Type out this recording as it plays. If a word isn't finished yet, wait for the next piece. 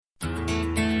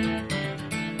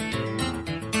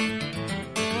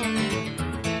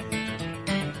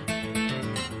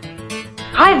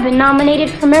I've been nominated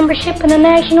for membership in the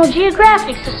National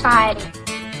Geographic Society.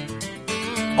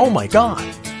 Oh my God.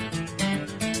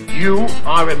 You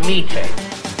are a meathead.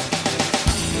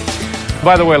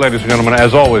 By the way, ladies and gentlemen,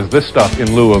 as always, this stuff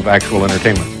in lieu of actual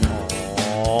entertainment.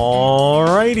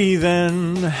 Alrighty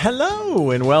then.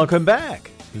 Hello and welcome back.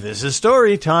 This is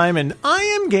Story Time and I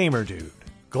am Gamer Dude.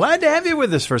 Glad to have you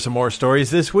with us for some more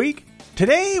stories this week.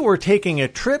 Today we're taking a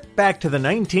trip back to the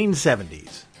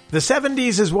 1970s. The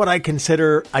 70s is what I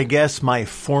consider, I guess, my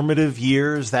formative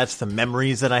years. That's the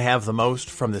memories that I have the most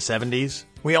from the 70s.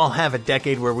 We all have a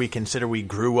decade where we consider we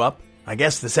grew up. I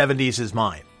guess the 70s is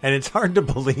mine. And it's hard to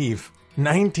believe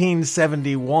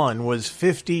 1971 was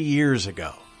 50 years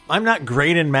ago. I'm not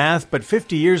great in math, but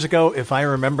 50 years ago, if I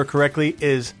remember correctly,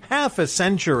 is half a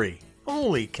century.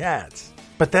 Holy cats.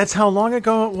 But that's how long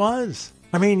ago it was.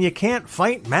 I mean, you can't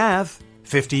fight math.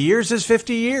 50 years is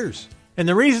 50 years. And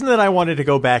the reason that I wanted to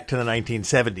go back to the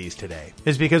 1970s today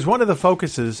is because one of the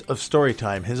focuses of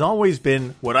Storytime has always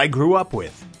been what I grew up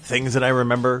with. Things that I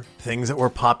remember, things that were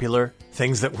popular,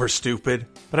 things that were stupid.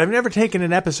 But I've never taken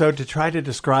an episode to try to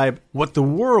describe what the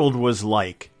world was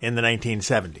like in the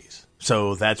 1970s.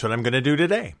 So that's what I'm going to do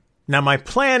today. Now, my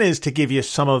plan is to give you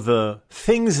some of the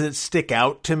things that stick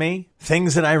out to me,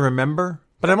 things that I remember.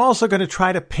 But I'm also going to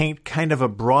try to paint kind of a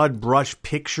broad brush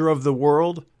picture of the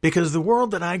world, because the world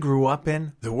that I grew up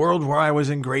in, the world where I was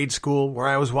in grade school, where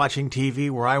I was watching TV,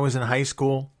 where I was in high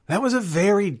school, that was a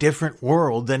very different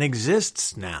world than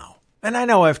exists now. And I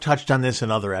know I've touched on this in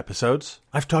other episodes.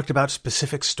 I've talked about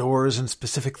specific stores and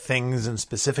specific things and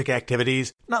specific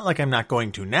activities, not like I'm not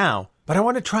going to now, but I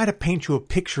want to try to paint you a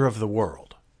picture of the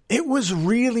world. It was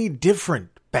really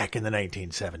different back in the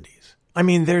 1970s. I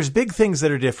mean, there's big things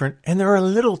that are different, and there are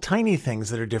little tiny things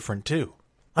that are different too.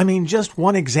 I mean, just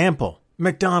one example,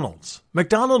 McDonald's.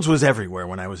 McDonald's was everywhere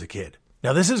when I was a kid.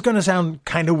 Now, this is going to sound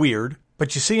kind of weird,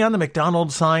 but you see on the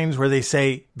McDonald's signs where they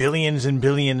say billions and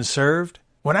billions served?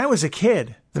 When I was a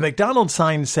kid, the McDonald's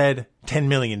sign said 10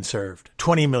 million served,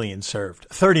 20 million served,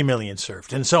 30 million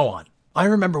served, and so on. I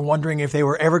remember wondering if they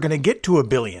were ever going to get to a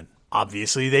billion.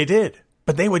 Obviously they did,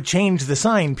 but they would change the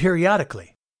sign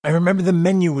periodically. I remember the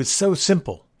menu was so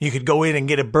simple. You could go in and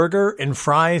get a burger and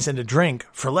fries and a drink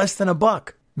for less than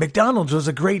 $1. McDonald's was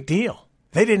a great deal.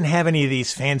 They didn't have any of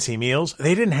these fancy meals.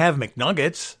 They didn't have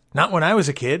McNuggets. Not when I was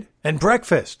a kid. And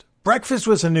breakfast. Breakfast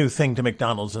was a new thing to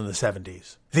McDonald's in the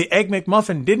 70s. The Egg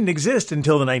McMuffin didn't exist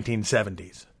until the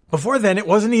 1970s. Before then, it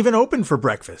wasn't even open for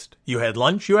breakfast. You had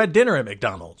lunch, you had dinner at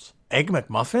McDonald's. Egg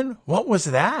McMuffin? What was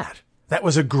that? That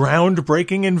was a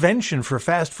groundbreaking invention for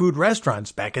fast food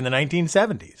restaurants back in the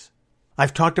 1970s.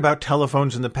 I've talked about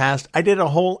telephones in the past. I did a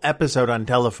whole episode on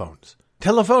telephones.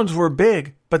 Telephones were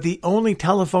big, but the only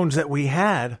telephones that we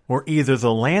had were either the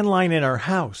landline in our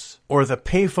house or the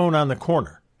payphone on the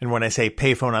corner. And when I say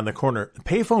payphone on the corner, the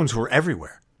payphones were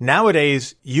everywhere.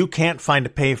 Nowadays, you can't find a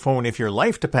payphone if your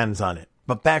life depends on it.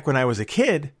 But back when I was a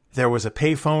kid, there was a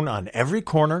payphone on every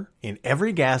corner, in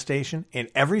every gas station, in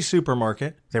every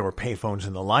supermarket. There were payphones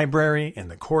in the library, in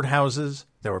the courthouses.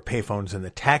 There were payphones in the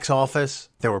tax office.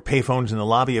 There were payphones in the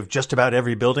lobby of just about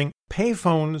every building.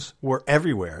 Payphones were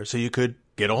everywhere, so you could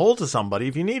get a hold of somebody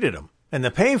if you needed them. And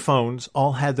the payphones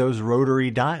all had those rotary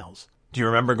dials. Do you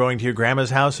remember going to your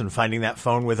grandma's house and finding that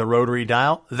phone with a rotary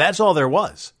dial? That's all there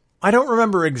was. I don't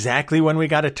remember exactly when we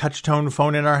got a touch-tone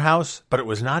phone in our house, but it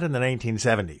was not in the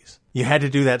 1970s. You had to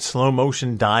do that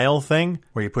slow-motion dial thing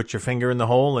where you put your finger in the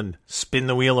hole and spin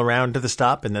the wheel around to the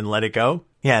stop and then let it go.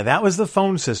 Yeah, that was the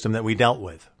phone system that we dealt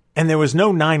with. And there was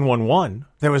no 911.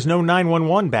 There was no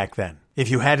 911 back then.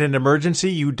 If you had an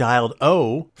emergency, you dialed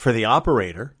O for the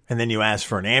operator, and then you asked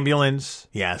for an ambulance,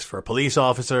 you asked for a police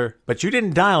officer, but you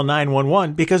didn't dial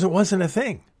 911 because it wasn't a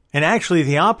thing. And actually,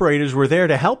 the operators were there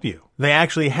to help you. They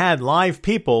actually had live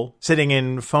people sitting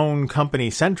in phone company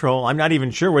central. I'm not even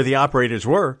sure where the operators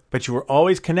were, but you were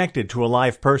always connected to a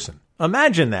live person.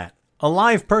 Imagine that. A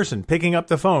live person picking up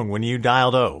the phone when you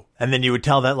dialed O, and then you would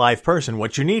tell that live person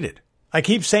what you needed. I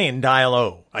keep saying dial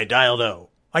O. I dialed O.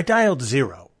 I dialed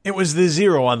 0. It was the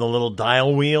 0 on the little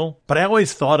dial wheel, but I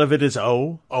always thought of it as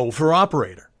O. O for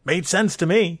operator. Made sense to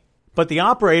me. But the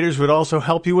operators would also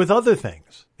help you with other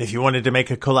things. If you wanted to make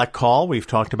a collect call, we've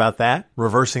talked about that.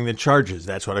 Reversing the charges,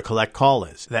 that's what a collect call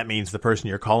is. That means the person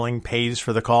you're calling pays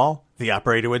for the call. The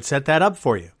operator would set that up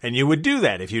for you. And you would do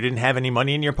that if you didn't have any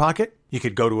money in your pocket. You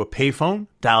could go to a payphone,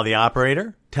 dial the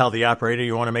operator, tell the operator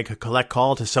you want to make a collect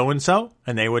call to so-and-so,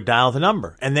 and they would dial the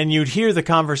number. And then you'd hear the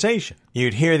conversation.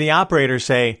 You'd hear the operator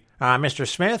say, Mr.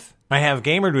 Smith, I have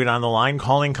Gamer Dude on the line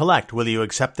calling collect. Will you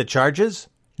accept the charges?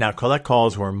 Now, collect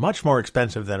calls were much more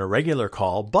expensive than a regular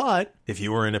call, but if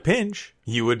you were in a pinch,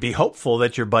 you would be hopeful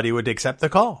that your buddy would accept the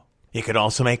call. You could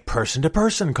also make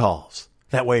person-to-person calls.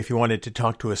 That way, if you wanted to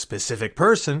talk to a specific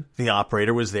person, the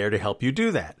operator was there to help you do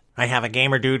that. I have a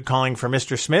gamer dude calling for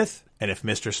Mr. Smith, and if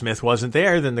Mr. Smith wasn't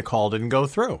there, then the call didn't go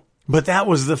through. But that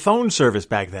was the phone service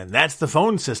back then. That's the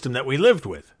phone system that we lived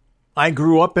with. I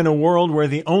grew up in a world where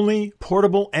the only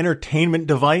portable entertainment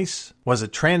device was a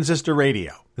transistor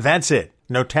radio. That's it.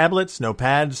 No tablets, no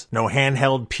pads, no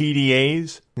handheld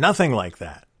PDAs, nothing like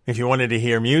that. If you wanted to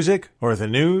hear music, or the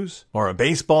news, or a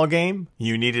baseball game,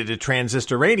 you needed a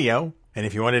transistor radio, and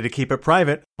if you wanted to keep it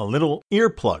private, a little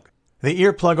earplug. The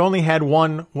earplug only had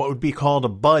one, what would be called a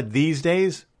bud these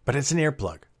days, but it's an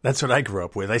earplug. That's what I grew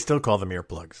up with. I still call them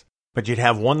earplugs. But you'd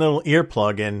have one little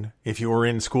earplug, and if you were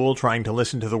in school trying to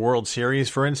listen to the World Series,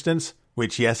 for instance,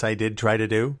 which, yes, I did try to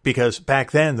do, because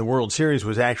back then the World Series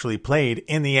was actually played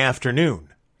in the afternoon.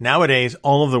 Nowadays,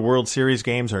 all of the World Series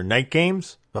games are night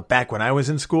games, but back when I was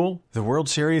in school, the World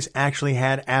Series actually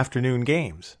had afternoon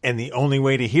games, and the only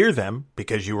way to hear them,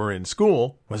 because you were in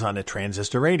school, was on a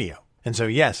transistor radio. And so,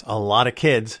 yes, a lot of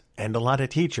kids and a lot of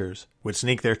teachers would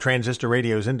sneak their transistor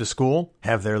radios into school,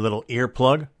 have their little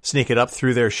earplug, sneak it up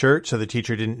through their shirt so the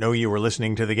teacher didn't know you were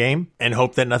listening to the game, and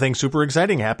hope that nothing super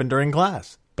exciting happened during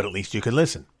class. But at least you could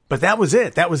listen. But that was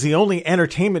it. That was the only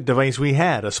entertainment device we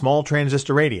had, a small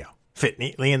transistor radio. Fit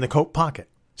neatly in the coat pocket.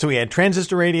 So we had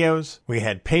transistor radios, we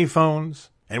had payphones,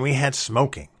 and we had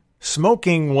smoking.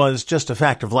 Smoking was just a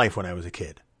fact of life when I was a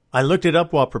kid. I looked it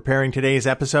up while preparing today's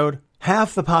episode.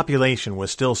 Half the population was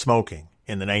still smoking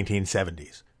in the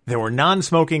 1970s. There were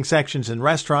non-smoking sections in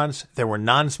restaurants, there were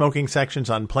non-smoking sections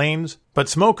on planes, but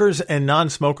smokers and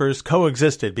non-smokers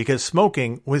coexisted because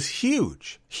smoking was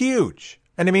huge.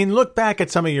 And I mean, look back at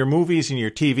some of your movies and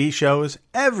your TV shows.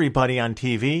 Everybody on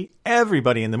TV,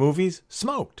 everybody in the movies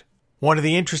smoked. One of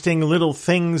the interesting little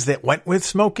things that went with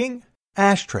smoking?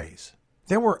 Ashtrays.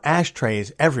 There were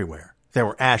ashtrays everywhere. There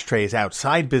were ashtrays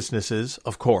outside businesses,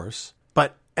 of course,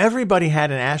 but everybody had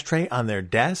an ashtray on their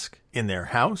desk, in their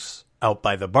house, out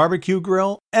by the barbecue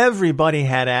grill. Everybody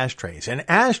had ashtrays, and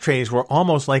ashtrays were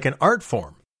almost like an art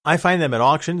form. I find them at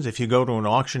auctions. If you go to an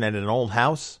auction at an old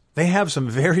house, they have some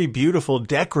very beautiful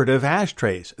decorative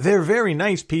ashtrays. They're very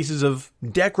nice pieces of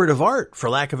decorative art, for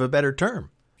lack of a better term.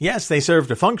 Yes, they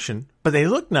served a function, but they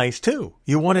looked nice too.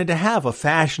 You wanted to have a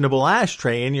fashionable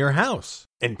ashtray in your house,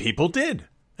 and people did.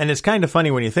 And it's kind of funny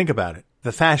when you think about it.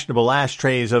 The fashionable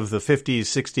ashtrays of the 50s,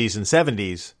 60s, and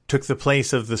 70s took the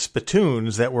place of the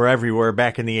spittoons that were everywhere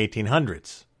back in the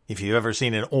 1800s. If you've ever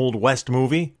seen an Old West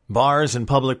movie, bars and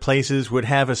public places would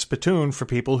have a spittoon for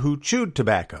people who chewed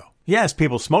tobacco. Yes,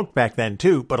 people smoked back then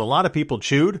too, but a lot of people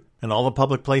chewed, and all the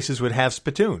public places would have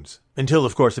spittoons. Until,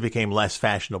 of course, it became less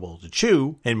fashionable to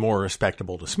chew and more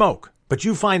respectable to smoke. But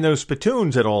you find those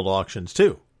spittoons at old auctions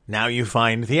too. Now you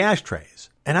find the ashtrays.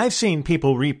 And I've seen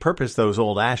people repurpose those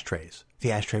old ashtrays.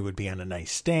 The ashtray would be on a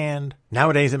nice stand.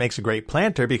 Nowadays it makes a great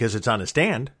planter because it's on a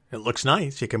stand. It looks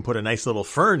nice. You can put a nice little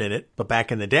fern in it. But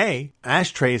back in the day,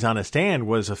 ashtrays on a stand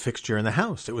was a fixture in the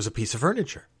house. It was a piece of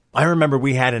furniture. I remember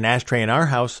we had an ashtray in our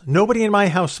house. Nobody in my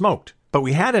house smoked. But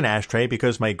we had an ashtray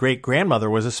because my great-grandmother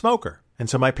was a smoker. And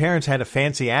so my parents had a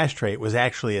fancy ashtray. It was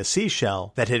actually a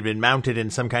seashell that had been mounted in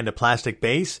some kind of plastic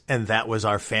base, and that was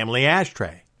our family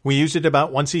ashtray. We used it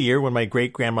about once a year when my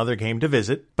great-grandmother came to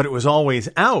visit, but it was always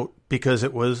out because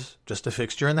it was just a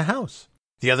fixture in the house.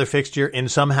 The other fixture in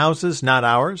some houses, not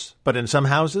ours, but in some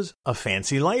houses, a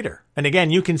fancy lighter. And again,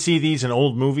 you can see these in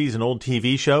old movies and old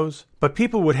TV shows, but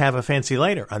people would have a fancy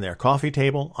lighter on their coffee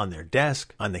table, on their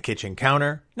desk, on the kitchen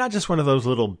counter. Not just one of those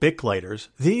little Bic lighters.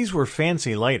 These were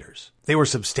fancy lighters. They were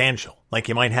substantial, like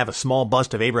you might have a small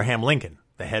bust of Abraham Lincoln.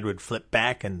 The head would flip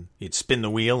back and you'd spin the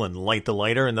wheel and light the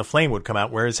lighter and the flame would come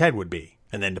out where his head would be.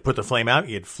 And then to put the flame out,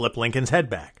 you'd flip Lincoln's head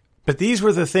back. But these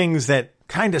were the things that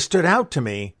kind of stood out to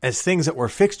me as things that were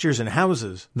fixtures in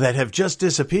houses that have just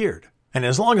disappeared. And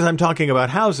as long as I'm talking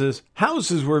about houses,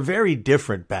 houses were very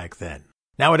different back then.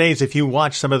 Nowadays, if you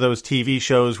watch some of those TV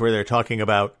shows where they're talking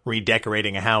about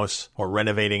redecorating a house or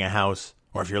renovating a house,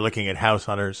 or if you're looking at House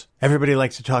Hunters, everybody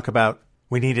likes to talk about,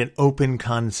 we need an open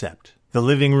concept. The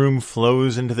living room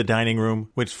flows into the dining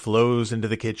room, which flows into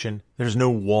the kitchen. There's no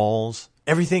walls.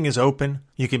 Everything is open.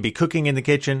 You can be cooking in the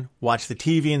kitchen, watch the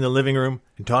TV in the living room,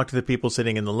 and talk to the people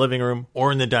sitting in the living room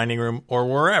or in the dining room or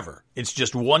wherever. It's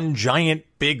just one giant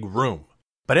big room.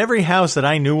 But every house that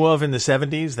I knew of in the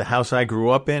 70s, the house I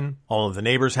grew up in, all of the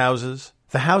neighbors' houses,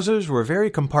 the houses were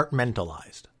very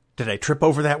compartmentalized. Did I trip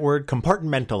over that word?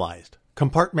 Compartmentalized.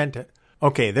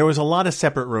 Okay, there was a lot of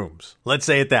separate rooms. Let's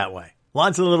say it that way.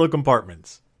 Lots of little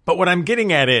compartments. But what I'm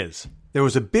getting at is, there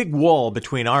was a big wall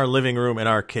between our living room and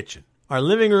our kitchen. Our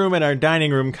living room and our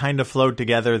dining room kind of flowed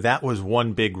together. That was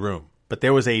one big room. But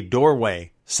there was a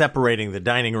doorway separating the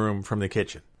dining room from the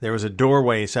kitchen. There was a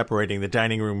doorway separating the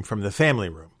dining room from the family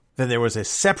room. Then there was a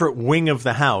separate wing of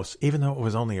the house, even though it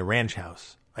was only a ranch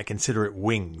house. I consider it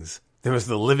wings. There was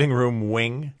the living room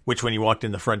wing, which when you walked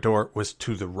in the front door was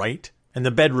to the right, and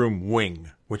the bedroom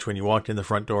wing, which when you walked in the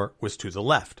front door was to the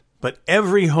left. But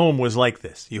every home was like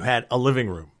this. You had a living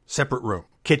room, separate room,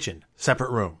 kitchen,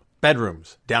 separate room,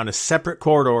 bedrooms, down a separate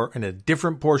corridor in a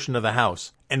different portion of the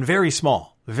house, and very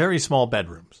small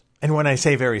bedrooms. And when I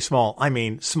say very small, I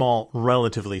mean small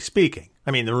relatively speaking.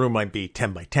 I mean the room might be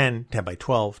 10 by 10, 10 by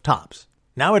 12, tops.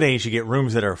 Nowadays you get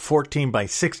rooms that are 14 by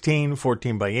 16,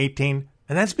 14 by 18,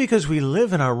 and that's because we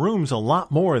live in our rooms a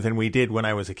lot more than we did when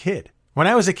I was a kid. When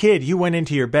I was a kid, you went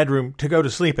into your bedroom to go to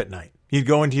sleep at night. You'd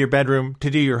go into your bedroom to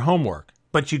do your homework,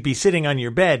 but you'd be sitting on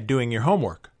your bed doing your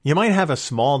homework. You might have a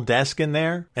small desk in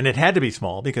there, and it had to be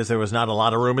small because there was not a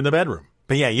lot of room in the bedroom.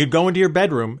 But yeah, you'd go into your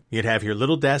bedroom, you'd have your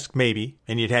little desk maybe,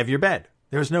 and you'd have your bed.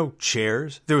 There was no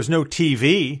chairs, there was no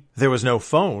TV, there was no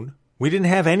phone. We didn't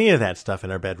have any of that stuff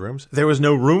in our bedrooms. There was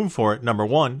no room for it, number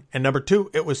one, and number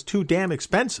two, it was too damn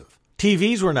expensive.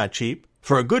 TVs were not cheap.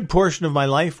 For a good portion of my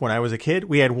life when I was a kid,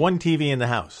 we had one TV in the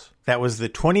house. That was the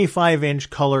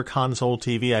 25-inch color console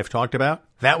TV I've talked about.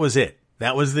 That was it.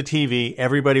 That was the TV.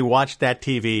 Everybody watched that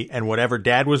TV, and whatever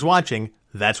Dad was watching,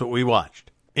 that's what we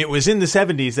watched. It was in the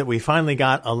 70s that we finally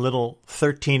got a little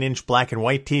 13-inch black and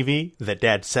white TV that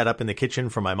Dad set up in the kitchen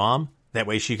for my mom. That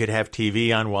way she could have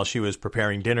TV on while she was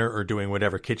preparing dinner or doing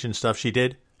whatever kitchen stuff she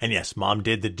did. And yes, Mom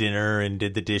did the dinner and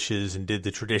did the dishes and did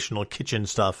the traditional kitchen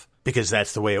stuff because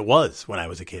that's the way it was when I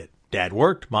was a kid. Dad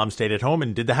worked, Mom stayed at home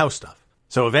and did the house stuff.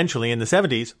 So eventually in the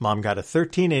 70s, Mom got a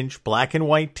 13-inch black and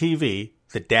white TV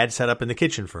that Dad set up in the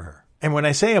kitchen for her. And when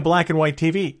I say a black and white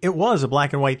TV, it was a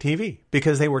black and white TV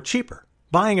because they were cheaper.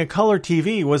 Buying a color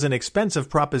TV was an expensive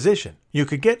proposition. You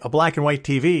could get a black and white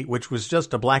TV, which was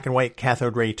just a black and white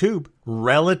cathode ray tube,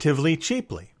 relatively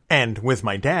cheaply. And with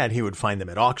my dad, he would find them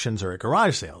at auctions or at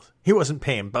garage sales. He wasn't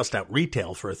paying bust-out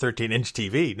retail for a 13-inch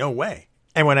TV. No way.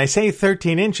 And when I say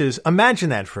 13 inches, imagine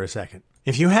that for a second.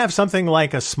 If you have something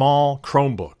like a small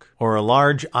Chromebook or a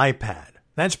large iPad,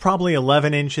 that's probably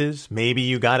 11 inches. Maybe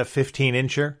you got a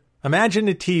 15-incher. Imagine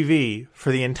a TV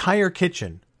for the entire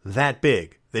kitchen that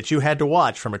big that you had to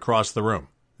watch from across the room.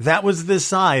 That was the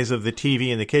size of the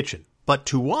TV in the kitchen. But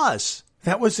to us,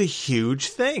 that was a huge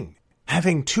thing.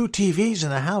 Having two TVs in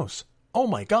the house. Oh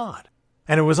my God.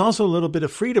 And it was also a little bit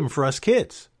of freedom for us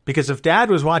kids. Because if Dad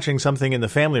was watching something in the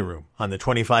family room on the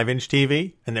 25-inch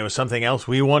TV and there was something else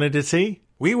we wanted to see,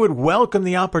 we would welcome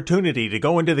the opportunity to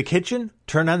go into the kitchen,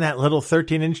 turn on that little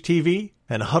 13-inch TV,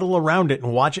 and huddle around it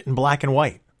and watch it in black and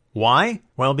white. Why?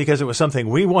 Well, because it was something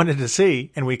we wanted to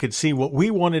see and we could see what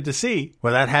we wanted to see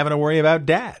without having to worry about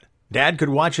Dad. Dad could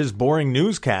watch his boring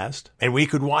newscast and we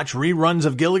could watch reruns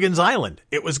of Gilligan's Island.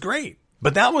 It was great.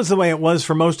 But that was the way it was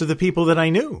for most of the people that I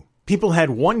knew. People had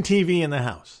one TV in the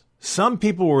house. Some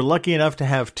people were lucky enough to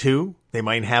have two. They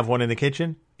might have one in the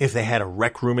kitchen. If they had a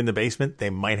rec room in the basement, they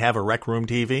might have a rec room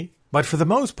TV. But for the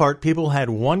most part, people had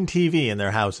one TV in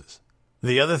their houses.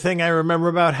 The other thing I remember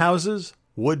about houses,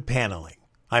 wood paneling.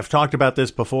 I've talked about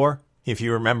this before. If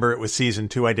you remember, it was season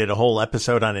 2. I did a whole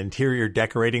episode on interior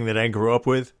decorating that I grew up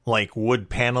with, like wood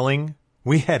paneling.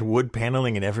 We had wood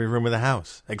paneling in every room of the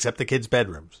house, except the kids'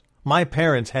 bedrooms. My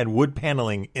parents had wood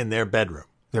paneling in their bedroom.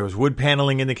 There was wood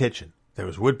paneling in the kitchen. There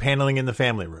was wood paneling in the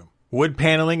family room. Wood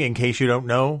paneling, in case you don't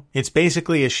know, it's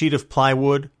basically a sheet of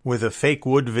plywood with a fake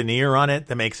wood veneer on it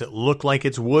that makes it look like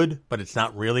it's wood, but it's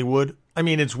not really wood. I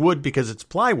mean, it's wood because it's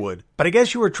plywood, but I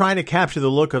guess you were trying to capture the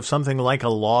look of something like a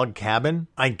log cabin,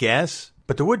 I guess.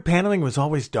 But the wood paneling was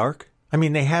always dark. I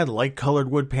mean, they had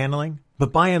light-colored wood paneling,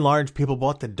 but by and large, people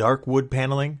bought the dark wood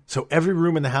paneling, so every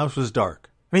room in the house was dark.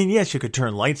 I mean, yes, you could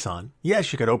turn lights on.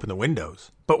 Yes, you could open the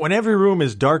windows. But when every room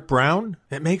is dark brown,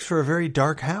 it makes for a very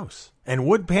dark house. And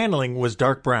wood paneling was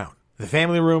dark brown. The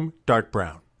family room, dark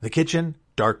brown. The kitchen,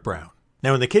 dark brown.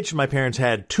 Now, in the kitchen, my parents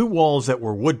had 2 walls that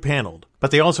were wood paneled,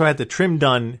 but they also had the trim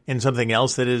done in something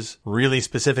else that is really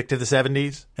specific to the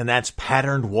 70s, and that's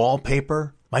patterned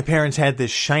wallpaper. My parents had this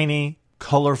shiny,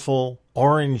 colorful,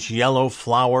 orange-yellow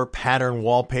flower pattern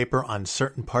wallpaper on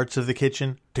certain parts of the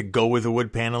kitchen to go with the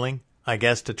wood paneling. I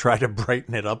guess to try to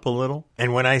brighten it up a little.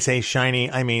 And when I say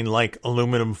shiny, I mean like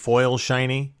aluminum foil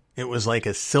shiny. It was like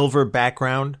a silver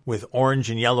background with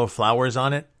orange and yellow flowers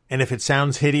on it. And if it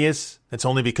sounds hideous, it's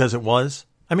only because it was.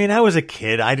 I mean, I was a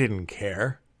kid. I didn't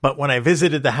care. But when I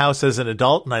visited the house as an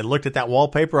adult and I looked at that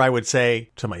wallpaper, I would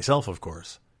say, to myself, of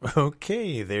course,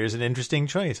 Okay, there's an interesting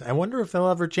choice. I wonder if they'll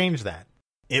ever change that.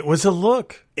 It was a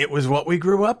look. It was what we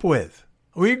grew up with.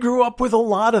 We grew up with a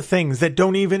lot of things that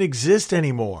don't even exist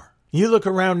anymore. You look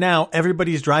around now,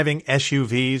 everybody's driving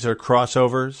SUVs or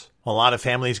crossovers. A lot of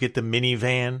families get the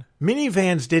minivan.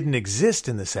 Minivans didn't exist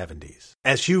in the 70s.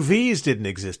 SUVs didn't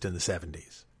exist in the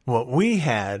 70s. What we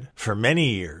had for many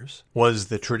years was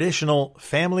the traditional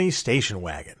family station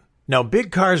wagon. Now,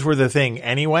 big cars were the thing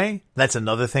anyway. That's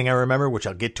another thing I remember, which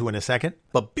I'll get to in a second.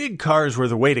 But big cars were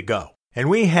the way to go. And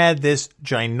we had this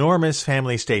ginormous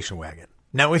family station wagon.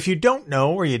 Now, if you don't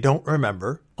know or you don't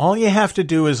remember, all you have to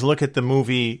do is look at the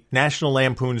movie National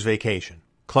Lampoon's Vacation.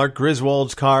 Clark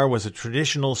Griswold's car was a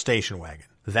traditional station wagon.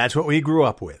 That's what we grew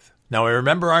up with. Now, I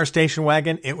remember our station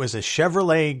wagon. It was a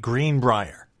Chevrolet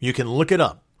Greenbrier. You can look it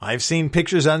up. I've seen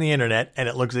pictures on the internet, and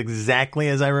it looks exactly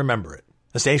as I remember it.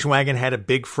 The station wagon had a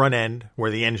big front end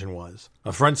where the engine was,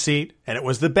 a front seat, and it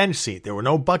was the bench seat. There were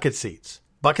no bucket seats.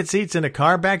 Bucket seats in a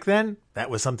car back then? That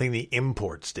was something the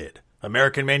imports did.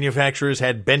 American manufacturers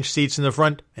had bench seats in the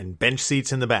front and bench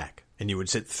seats in the back, and you would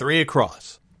sit 3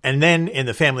 across. And then in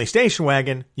the family station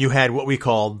wagon, you had what we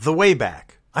called the way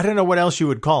back. I don't know what else you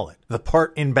would call it. The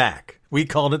part in back. We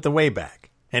called it the way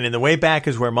back. And in the way back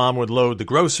is where Mom would load the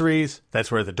groceries.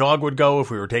 That's where the dog would go if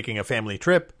we were taking a family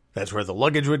trip. That's where the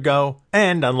luggage would go.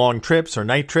 And on long trips or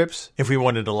night trips, if we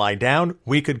wanted to lie down,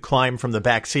 we could climb from the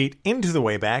back seat into the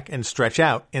way back and stretch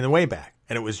out in the way back.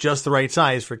 And it was just the right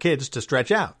size for kids to stretch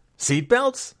out. Seat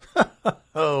belts?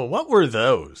 Oh, what were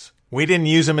those? We didn't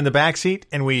use them in the back seat,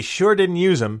 and we sure didn't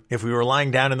use them if we were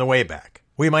lying down in the way back.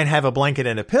 We might have a blanket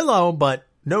and a pillow, but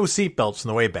no seat belts in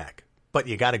the way back. But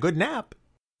you got a good nap.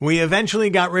 We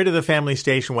eventually got rid of the family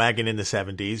station wagon in the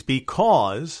 70s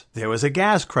because there was a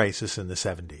gas crisis in the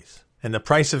 70s, and the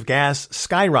price of gas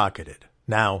skyrocketed.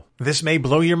 Now, this may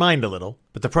blow your mind a little,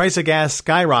 but the price of gas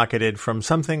skyrocketed from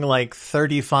something like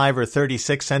 35 or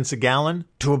 36 cents a gallon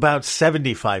to about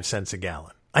 75 cents a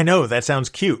gallon. I know, that sounds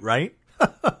cute, right?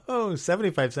 Oh,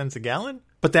 75 cents a gallon?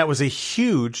 But that was a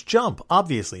huge jump,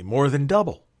 obviously, more than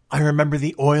double. I remember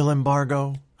the oil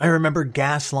embargo. I remember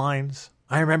gas lines.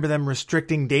 I remember them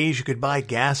restricting days you could buy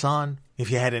gas on. If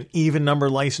you had an even number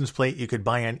license plate, you could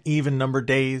buy on even number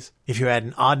days. If you had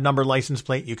an odd number license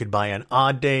plate, you could buy on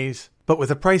odd days. But with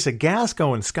the price of gas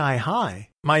going sky high,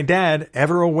 my dad,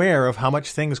 ever aware of how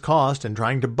much things cost and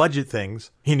trying to budget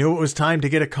things, he knew it was time to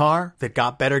get a car that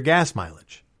got better gas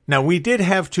mileage. Now, we did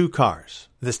have 2 cars.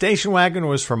 The station wagon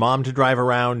was for Mom to drive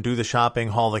around, do the shopping,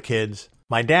 haul the kids.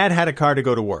 My dad had a car to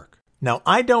go to work. Now,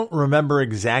 I don't remember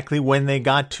exactly when they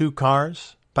got 2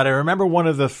 cars, but I remember one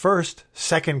of the first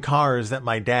second cars that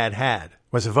my dad had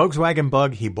was a Volkswagen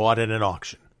Bug he bought at an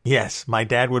auction. Yes, my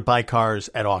dad would buy cars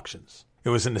at auctions. It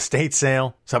was an estate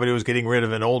sale. Somebody was getting rid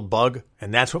of an old Bug,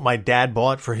 and that's what my dad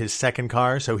bought for his second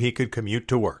car so he could commute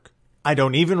to work. I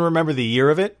don't even remember the year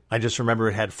of it. I just remember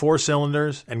it had 4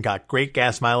 cylinders and got great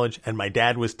gas mileage, and my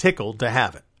dad was tickled to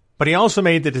have it. But he also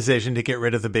made the decision to get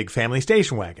rid of the big family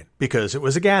station wagon because it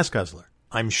was a gas guzzler.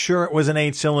 I'm sure it was an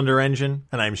 8-cylinder engine,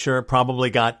 and I'm sure it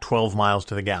probably got 12 miles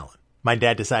to the gallon. My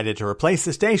dad decided to replace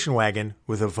the station wagon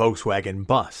with a Volkswagen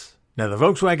bus. Now, the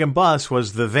Volkswagen bus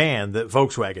was the van that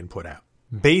Volkswagen put out.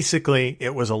 Basically,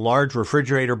 it was a large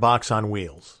refrigerator box on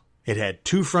wheels. It had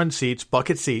 2 front seats,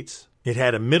 bucket seats. It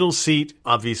had a middle seat,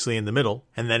 obviously in the middle,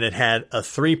 and then it had a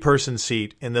 3-person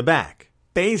seat in the back.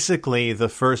 Basically, the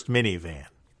first minivan.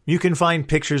 You can find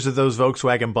pictures of those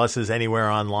Volkswagen buses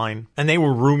anywhere online, and they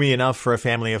were roomy enough for a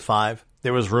family of 5.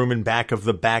 There was room in back of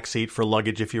the back seat for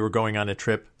luggage if you were going on a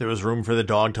trip. There was room for the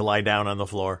dog to lie down on the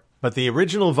floor. But the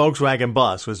original Volkswagen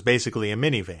bus was basically a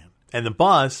minivan, and the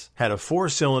bus had a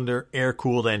 4-cylinder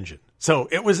air-cooled engine. So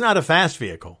it was not a fast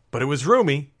vehicle, but it was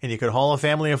roomy, and you could haul a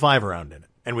family of 5 around in it.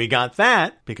 And we got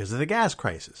that because of the gas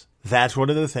crisis. That's one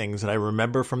of the things that I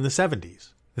remember from the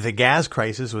 70s. The gas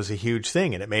crisis was a huge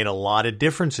thing, and it made a lot of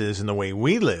differences in the way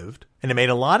we lived, and it made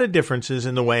a lot of differences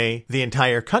in the way the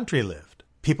entire country lived.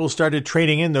 People started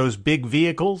trading in those big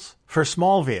vehicles for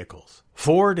small vehicles.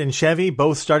 Ford and Chevy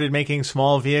both started making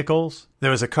small vehicles.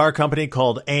 There was a car company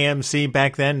called AMC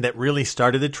back then that really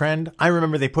started the trend. I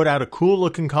remember they put out a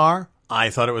cool-looking car. I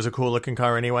thought it was a cool-looking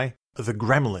car anyway. The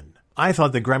Gremlin. I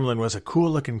thought the Gremlin was a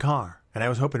cool-looking car, and I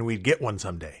was hoping we'd get one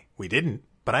someday. We didn't,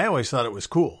 but I always thought it was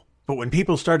cool. But when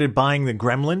people started buying the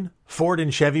Gremlin, Ford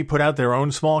and Chevy put out their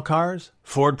own small cars.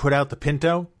 Ford put out the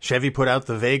Pinto. Chevy put out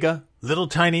the Vega. Little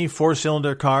tiny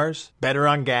 4-cylinder cars, better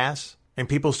on gas, and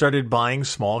people started buying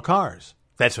small cars.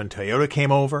 That's when Toyota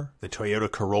came over, the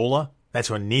Toyota Corolla. That's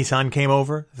when Nissan came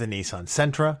over, the Nissan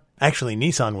Sentra. Actually,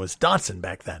 Nissan was Datsun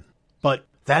back then. But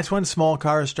that's when small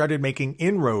cars started making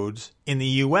inroads in the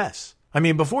U.S. I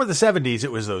mean, before the 70s,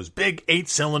 it was those big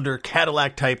 8-cylinder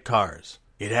Cadillac-type cars.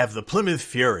 You'd have the Plymouth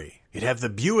Fury. You'd have the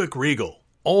Buick Regal.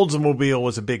 Oldsmobile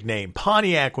was a big name.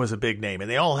 Pontiac was a big name, and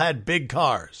they all had big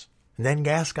cars. And then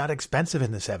gas got expensive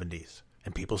in the 70s,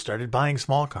 and people started buying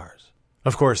small cars.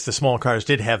 Of course, the small cars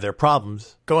did have their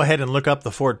problems. Go ahead and look up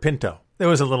the Ford Pinto. There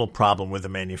was a little problem with the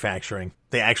manufacturing.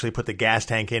 They actually put the gas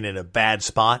tank in a bad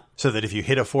spot, so that if you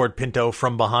hit a Ford Pinto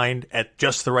from behind at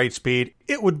just the right speed,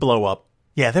 it would blow up.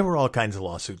 Yeah, there were all kinds of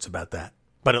lawsuits about that.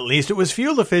 But at least it was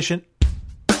fuel efficient.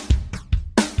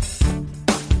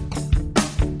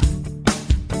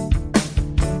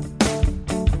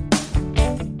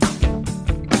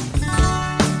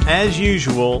 As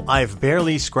usual, I've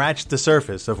barely scratched the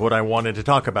surface of what I wanted to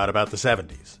talk about the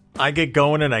 70s. I get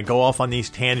going and I go off on these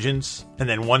tangents, and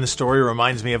then one story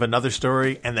reminds me of another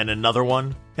story, and then another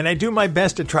one. And I do my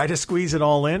best to try to squeeze it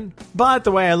all in. But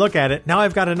the way I look at it, now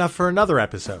I've got enough for another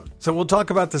episode. So we'll talk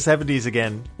about the 70s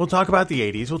again. We'll talk about the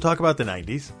 80s. We'll talk about the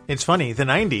 90s. It's funny, the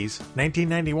 90s,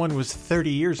 1991 was 30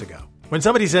 years ago. When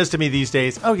somebody says to me these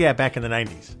days, oh yeah, back in the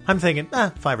 90s, I'm thinking,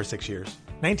 5 or 6 years.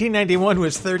 1991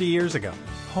 was 30 years ago.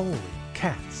 Holy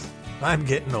cats. I'm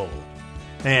getting old.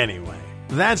 Anyway,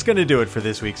 that's going to do it for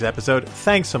this week's episode.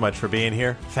 Thanks so much for being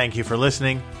here. Thank you for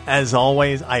listening. As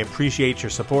always, I appreciate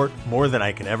your support more than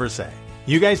I can ever say.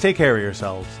 You guys take care of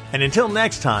yourselves. And until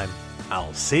next time,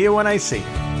 I'll see you when I see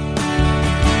you.